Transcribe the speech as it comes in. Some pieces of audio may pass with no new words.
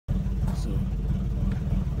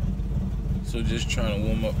So just trying to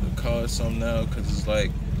warm up the car some now, because it's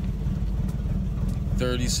like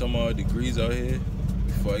 30 some odd degrees out here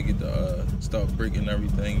before I get to start breaking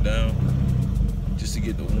everything down, just to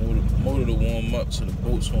get the motor to warm up so the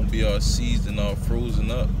bolts won't be all seized and all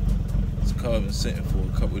frozen up. This car been sitting for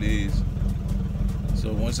a couple days.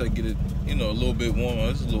 So once I get it, you know, a little bit warmer,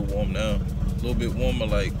 it's a little warm now, a little bit warmer,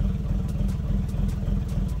 like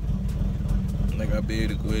I'll be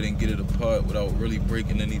able to go ahead and get it apart without really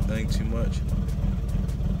breaking anything too much.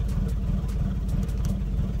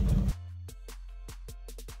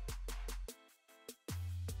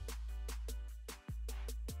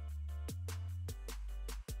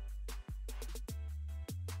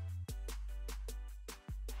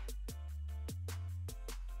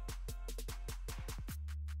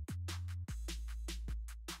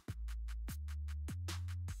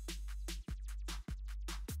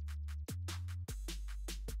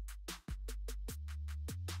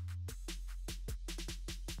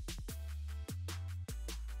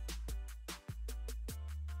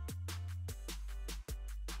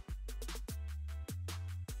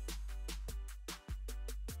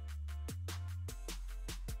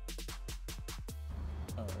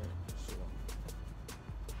 Alright, so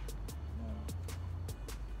now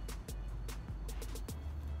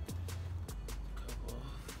cover off.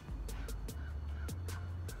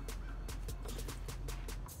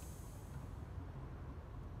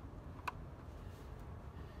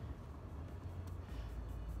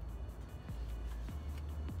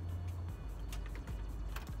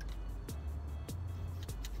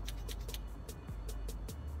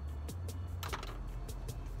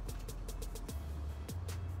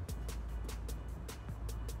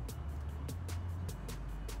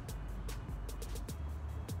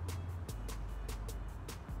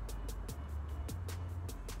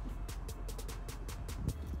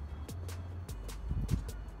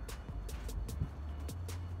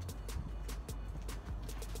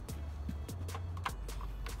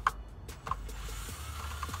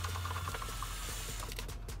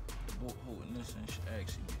 Bolt holding this in should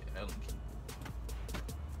actually be an Allen key.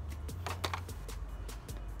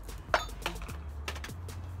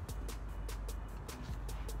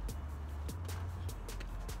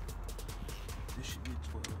 This should be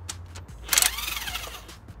 12.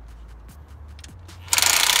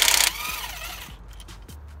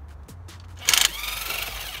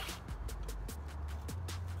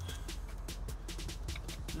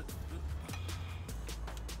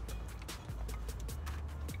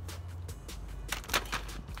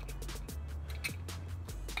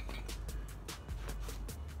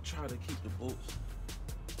 Try to keep the bolts,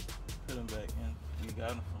 put them back in. You got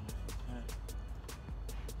them from if you can.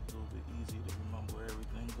 A little bit easy to remember where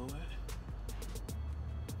everything go at.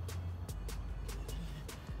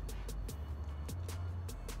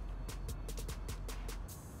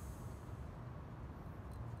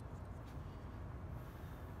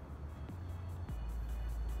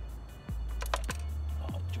 Oh, I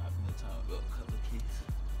dropped me a time about a couple of keys.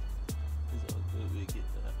 It's all good, we'll get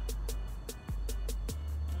that.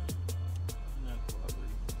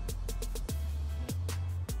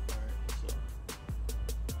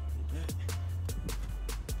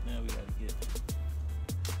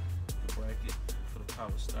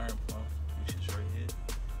 Power steering pump, which is right here.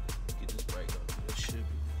 Get this brake up here. It should be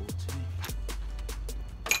 14.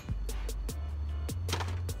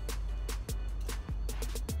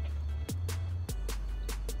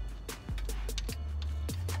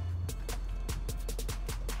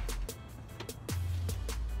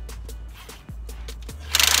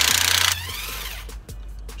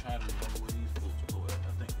 I'm trying to remember where these bolts go at. I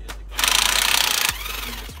think they're like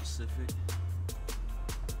specific.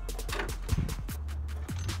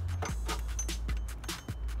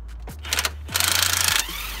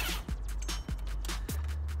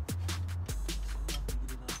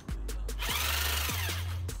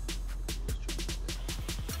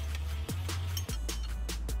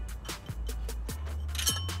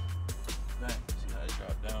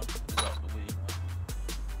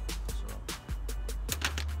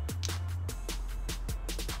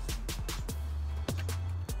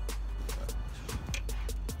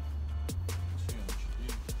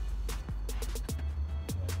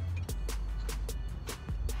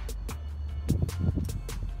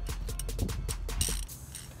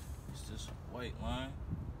 White line,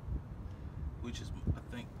 which is,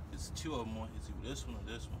 I think it's two of them on. It's either this one or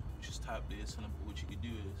this one, which is top dead center. But what you could do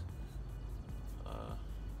is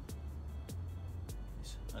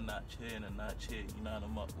it's a notch here and a notch here. You line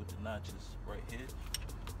them up with the notches right here.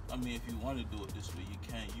 I mean, if you want to do it this way, you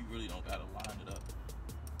can. You really don't gotta line it up.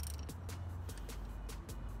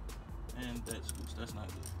 And that's loose. That's not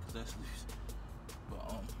good, because that's loose.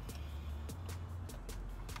 But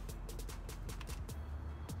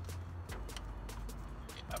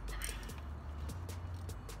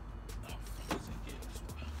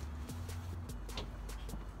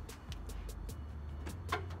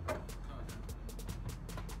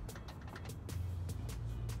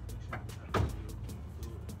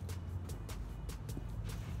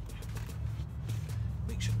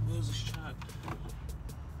make sure the wheels is shot.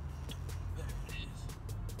 There it is.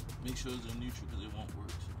 Make sure it's in neutral because it won't work.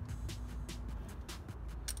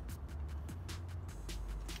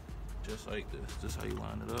 Just like this. This is how you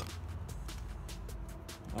line it up.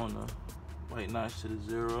 On the white notch to the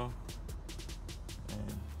 0.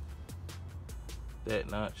 And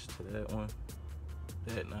that notch to that one.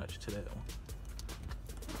 That notch to that one.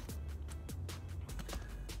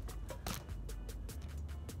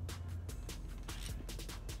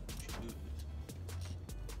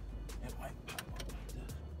 It might pop up like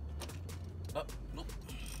this. Oh, nope.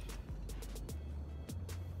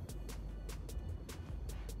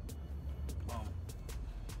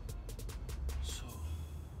 So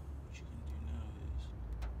what you can do now is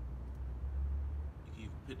you can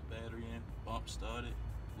either put the battery in, bump start it,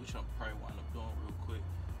 which I'm probably wind up doing real quick.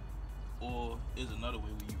 Or is another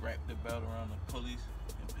way where you wrap the belt around the pulleys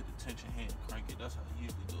and put the tension hand and crank it. That's how I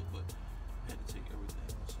usually do it, but I had to take everything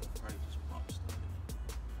out, so I probably just bump start it.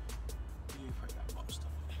 Yeah, you probably got bump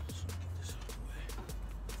start it. So get this out of the way.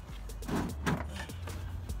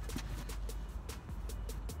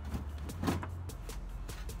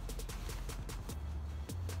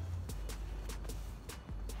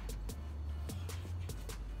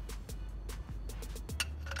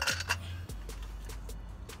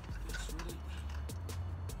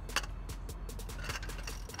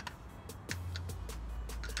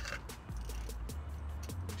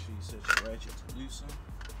 Set your ratchet to loosen.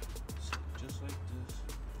 So just like this.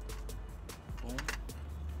 Boom.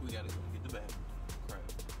 We gotta go get the battery. Crap.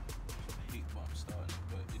 I hate bump starting,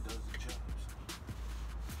 but it does the job.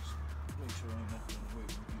 So make sure ain't nothing in the way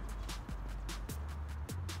with you.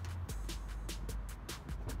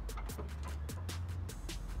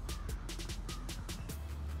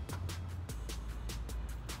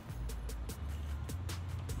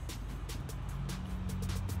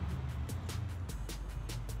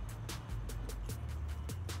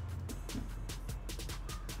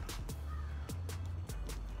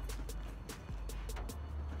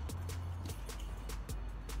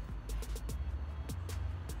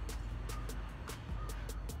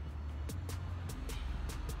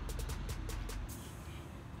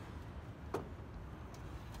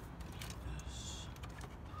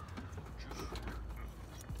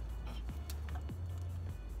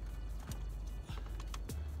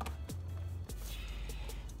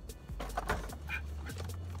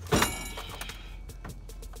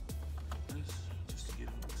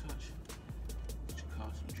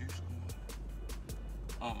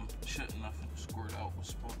 Shutting nothing to squirt out with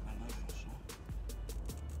spark or nothing, so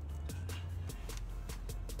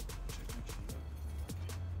check my key out.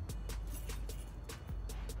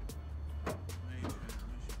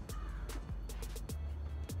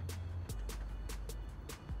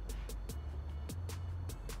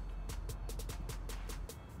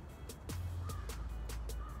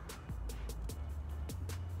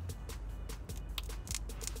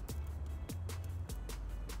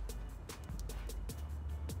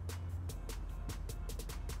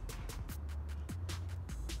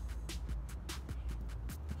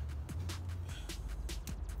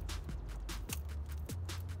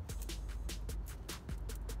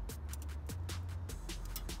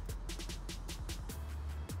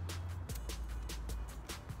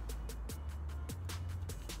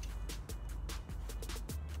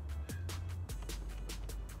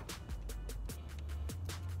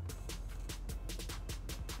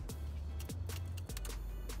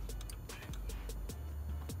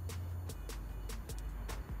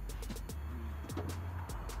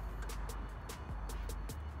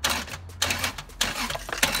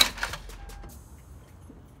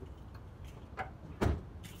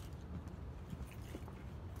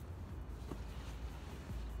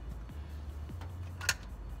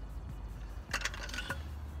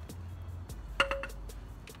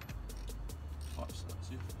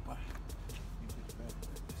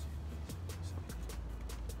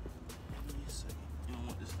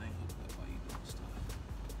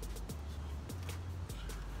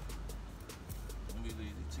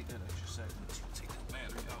 Take that extra second to take the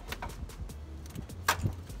battery out.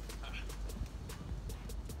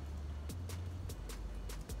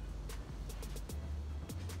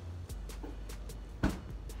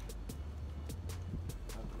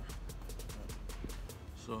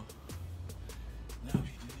 So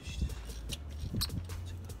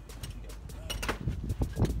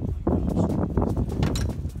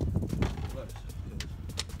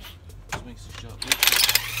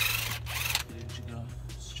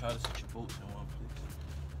try to set your bolts in one place.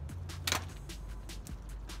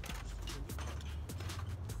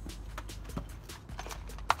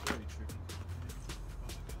 Very tricky.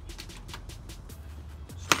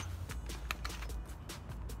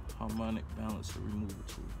 Harmonic balancer removal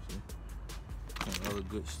tool, see? And other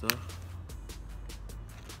good stuff.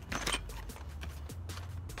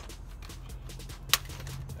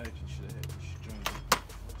 Actually should have had this string.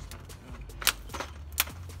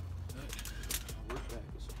 I'll work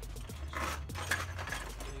backwards.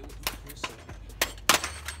 Stay with me for a second.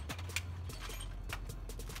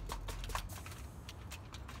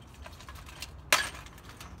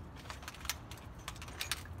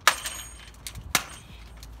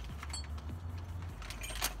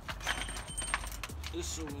 There's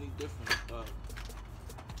so many different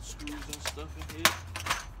screws and stuff in here.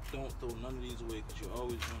 Don't throw none of these away because you're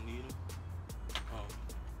always gonna need them.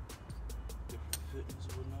 Different fittings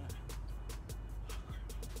or whatnot.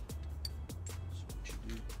 So what you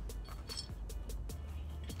do,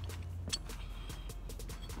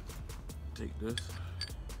 take this,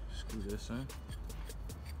 screw this in.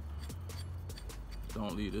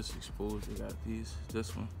 Don't leave this exposed. You got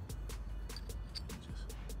this one.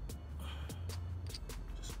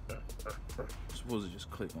 Supposed to just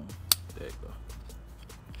click on. There you go.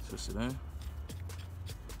 Twist it in. You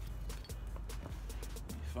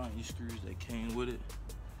find your screws that came with it.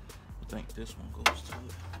 I think this one goes to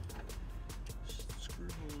it. Screw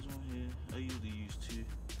holes on here. I usually use 2.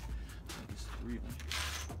 I think it's 3 on here.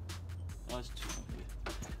 Oh, it's 2 on here.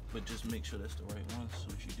 But just make sure that's the right one. So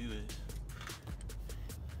what you do is,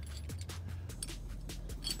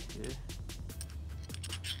 yeah,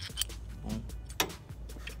 boom.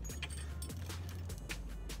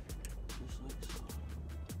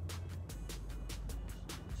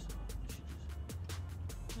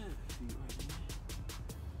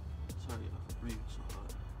 Sorry y'all for breathing so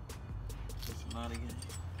hard. It's not again.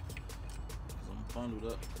 Cause I'm bundled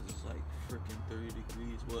up because it's like freaking 30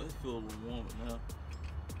 degrees. Well, it feels a little warmer now.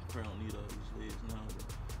 Probably don't need all these layers now, but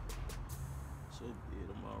so be it.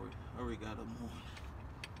 I already got them on.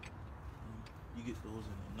 You get those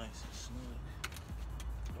in there nice and snug.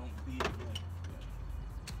 Don't beat it again.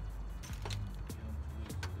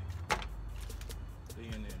 They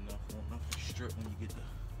in there enough, won't nothing strip when you get the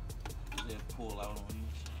they'll pull out on you.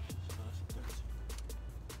 So that's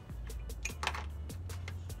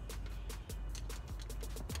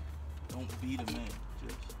don't beat them in,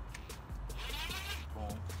 just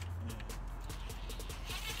boom. And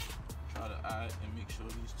try to eye it and make sure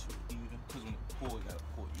these two are even. Cause when you pull, you gotta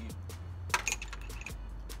pull even.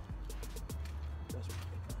 That's what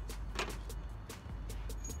they got.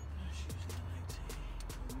 She was at 19.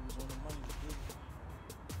 We was on the money to do it.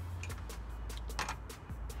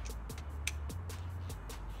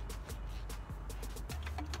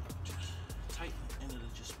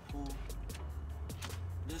 Just pull.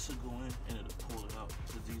 This will go in and it'll pull it out.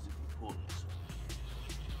 It's easy to pull it. So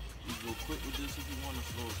you go quick with this if you want to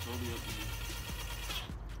slow. It's totally up to you.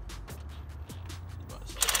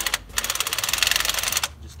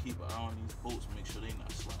 Just keep an eye on these bolts. Make sure they're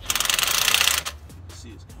not sliding. You can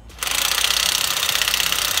see it's coming.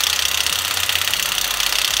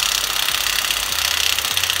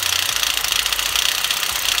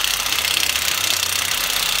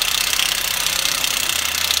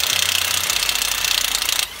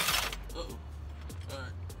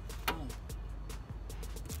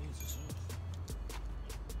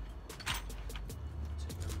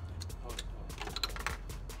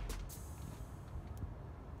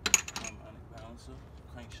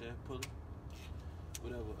 Crankshaft pulley,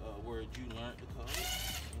 whatever word you learned to call it,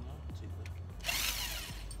 you know.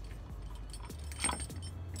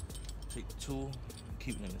 Take the tool,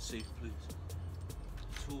 keep it in a safe place.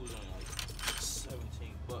 The tool is only like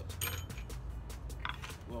 17 bucks, but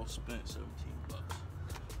well spent 17 bucks.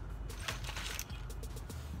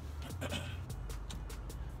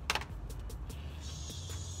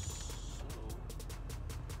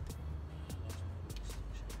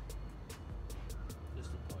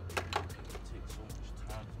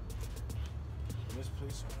 This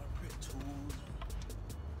place I put tools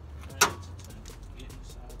and get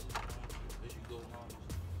inside this as you go along.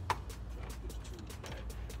 Try to put the tools back.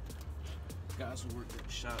 Guys who work at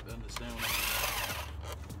the shop understand what I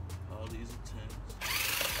mean. All these are 10s.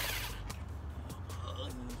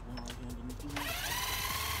 And then there's one right here underneath the wheel.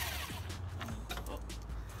 And then up.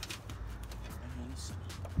 And then the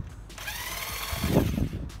center.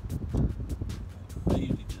 I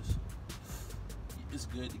usually just, it's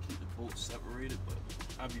good to keep the bolts separated, but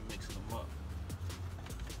I be mixing them up,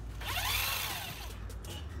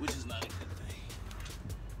 which is not a good thing.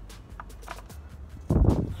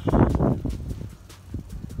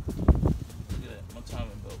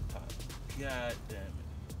 God damn it.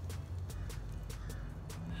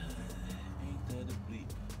 Ain't that a bleep?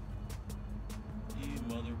 You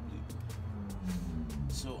mother bleep.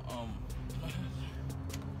 So,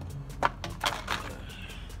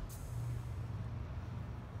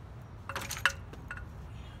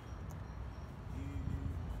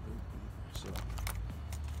 so,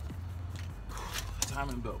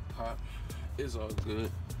 timing belt pop. It's all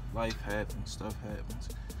good. Life happens, stuff happens.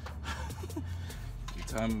 The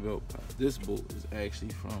timing belt pop. This bolt is actually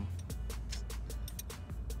from.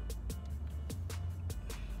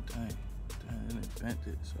 Dang, I didn't invent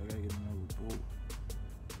it, so I gotta get another bolt.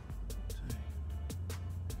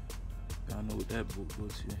 Dang. I know what that bolt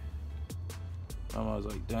was here. I was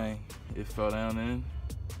like, dang, it fell down in.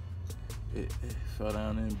 It fell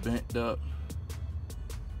down in, bent up.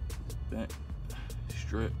 Bent,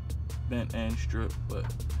 strip, bent and strip, but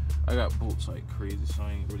I got bolts like crazy, so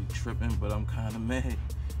I ain't really tripping, but I'm kind of mad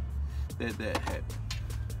that happened.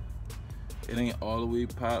 It ain't all the way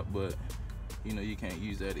popped, but you know, you can't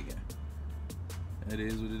use that again. It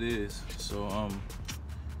is what it is. So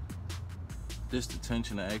this the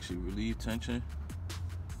tension to actually relieve tension.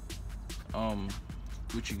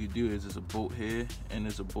 What you could do is there's a bolt here and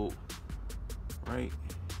there's a bolt right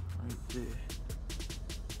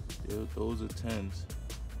there. Those are 10s.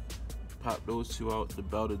 Pop those two out, the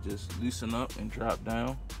belt will just loosen up and drop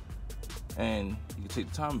down, and you can take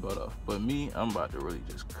the timing belt off. But me, I'm about to really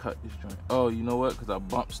just cut this joint. Oh, you know what? Because I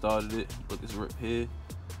bump started it. Look, this rip here.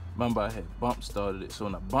 Remember, I had bump started it. So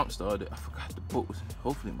when I bump started it, I forgot the bolt was in.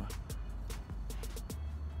 Hopefully my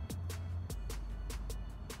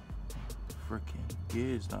freaking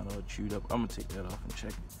gear's not all chewed up. I'm gonna take that off and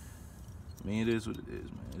check it. I mean, it is what it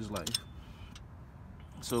is, man. It's life.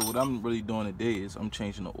 So what I'm really doing today is I'm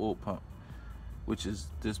changing the oil pump, which is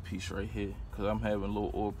this piece right here, because I'm having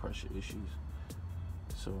low oil pressure issues.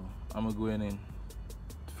 So I'm gonna go ahead and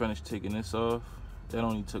finish taking this off. That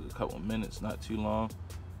only took a couple minutes, not too long.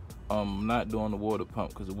 I'm not doing the water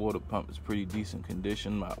pump because the water pump is pretty decent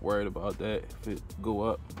condition. I'm not worried about that. If it go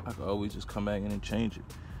up, I can always just come back in and change it.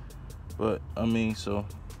 But I mean, so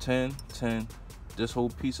 10, this whole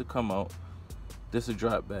piece will come out. This will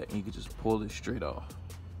drop back and you can just pull it straight off.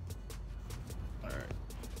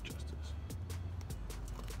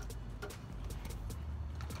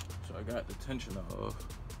 I got the tension off.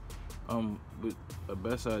 But the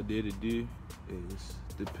best idea to do is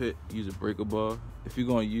the pit, use a breaker bar. If you're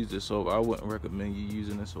gonna use this over, I wouldn't recommend you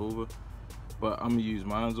using this over, but I'm gonna use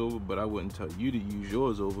mine's over, but I wouldn't tell you to use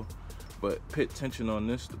yours over. But pit tension on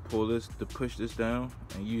this to pull this, to push this down,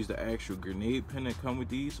 and use the actual grenade pin that come with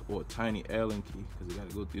these, or a tiny Allen key, because you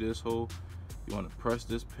gotta go through this hole. You wanna press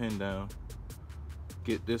this pin down,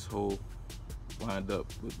 get this hole lined up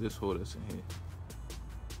with this hole that's in here.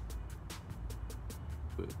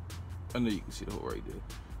 But I know you can see the hole right there.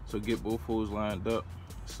 So get both holes lined up,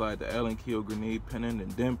 slide the Allen key or grenade pin in,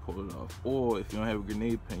 and then pull it off. Or if you don't have a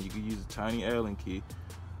grenade pin, you can use a tiny Allen key.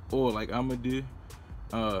 Or like I'm gonna do,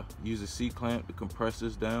 use a C-clamp to compress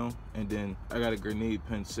this down, and then I got a grenade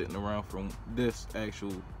pin sitting around from this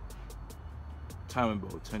actual timing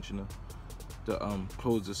belt tensioner to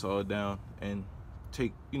close this all down and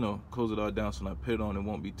take, close it all down so when I put it on, it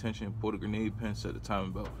won't be tension. Pull the grenade pin, set the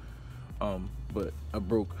timing belt. But I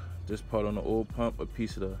broke this part on the oil pump. A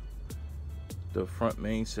piece of the front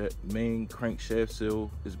main crankshaft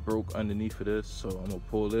seal is broke underneath of this, so I'm gonna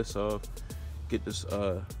pull this off. Get this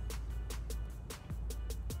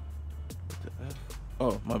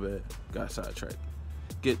oh my bad, got sidetracked.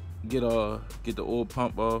 Get the oil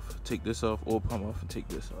pump off, take this off, oil pump off, and take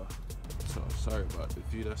this off. So sorry about the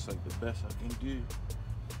view. That's like the best I can do.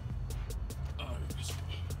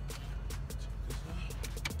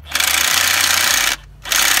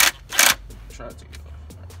 Try to take it off.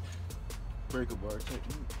 Right. Breaker bar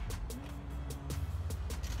technique.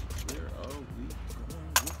 Where are we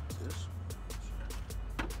going with this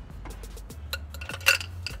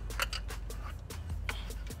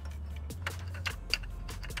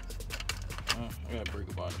one? I got a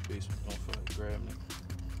breaker bar in the basement. Don't feel like grabbing it.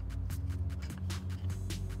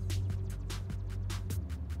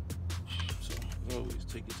 So as always,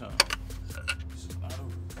 take your time. This is not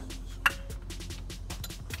over.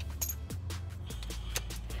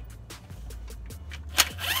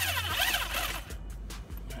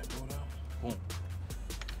 Boom.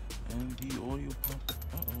 And the oil pump.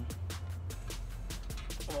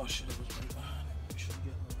 Oh shit, it was right behind it. We should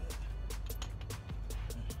get a little bit.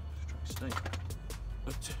 Just try to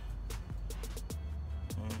stay.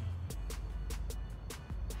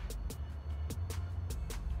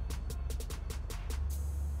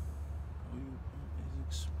 Oil pump is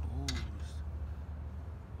exposed.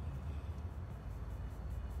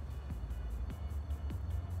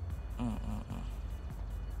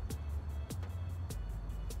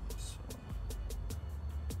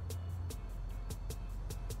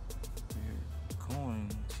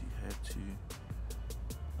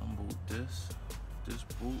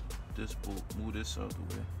 this bolt, move this out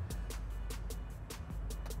the way.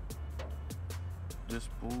 This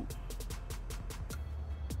bolt,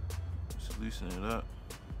 just loosen it up.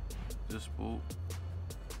 This bolt,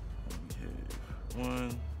 we have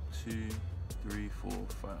 1, 2, 3, 4,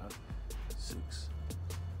 5, 6,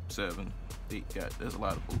 7, 8. There's a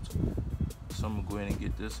lot of bolts. So I'm gonna go ahead and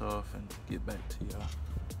get this off and get back to y'all.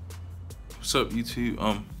 What's up,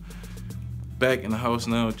 YouTube? Back in the house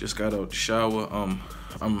now. Just got out the shower.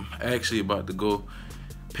 I'm actually about to go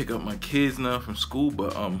pick up my kids now from school,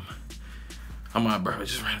 but I'm out, bro.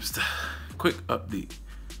 Just random stuff. Quick update.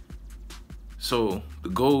 So the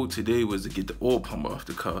goal today was to get the oil pump off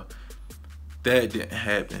the car. That didn't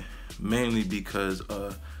happen, mainly because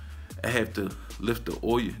I have to lift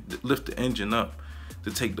the engine up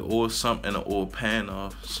to take the oil sump and the oil pan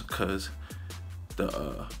off, because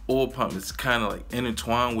the oil pump is kind of like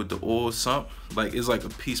intertwined with the oil sump. Like, it's like a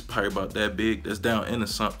piece probably about that big that's down in the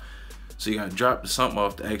sump. So you gotta drop the sump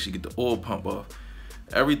off to actually get the oil pump off.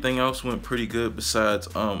 Everything else went pretty good besides,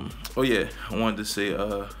 oh yeah, I wanted to say,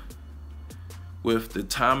 with the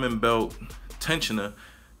timing belt tensioner,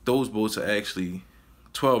 those bolts are actually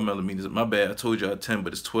 12 millimeters. My bad, I told y'all 10,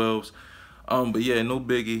 but it's 12s. But yeah, no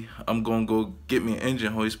biggie. I'm gonna go get me an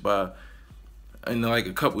engine hoist in like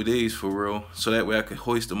a couple days for real, so that way I can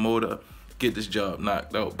hoist the motor, get this job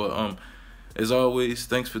knocked out. But as always,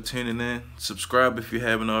 thanks for tuning in. Subscribe if you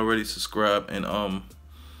haven't already subscribed, and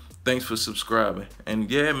thanks for subscribing. And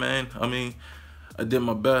yeah, man, I mean, I did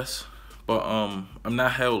my best, but I'm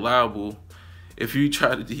not held liable if you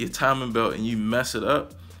try to do your timing belt and you mess it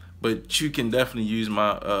up. But you can definitely use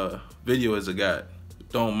my video as a guide.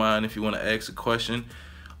 Don't mind if you want to ask a question.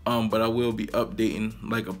 But I will be updating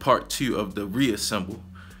like a part 2 of the reassemble,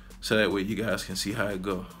 so that way you guys can see how it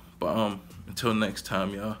go. But until next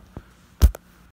time, y'all.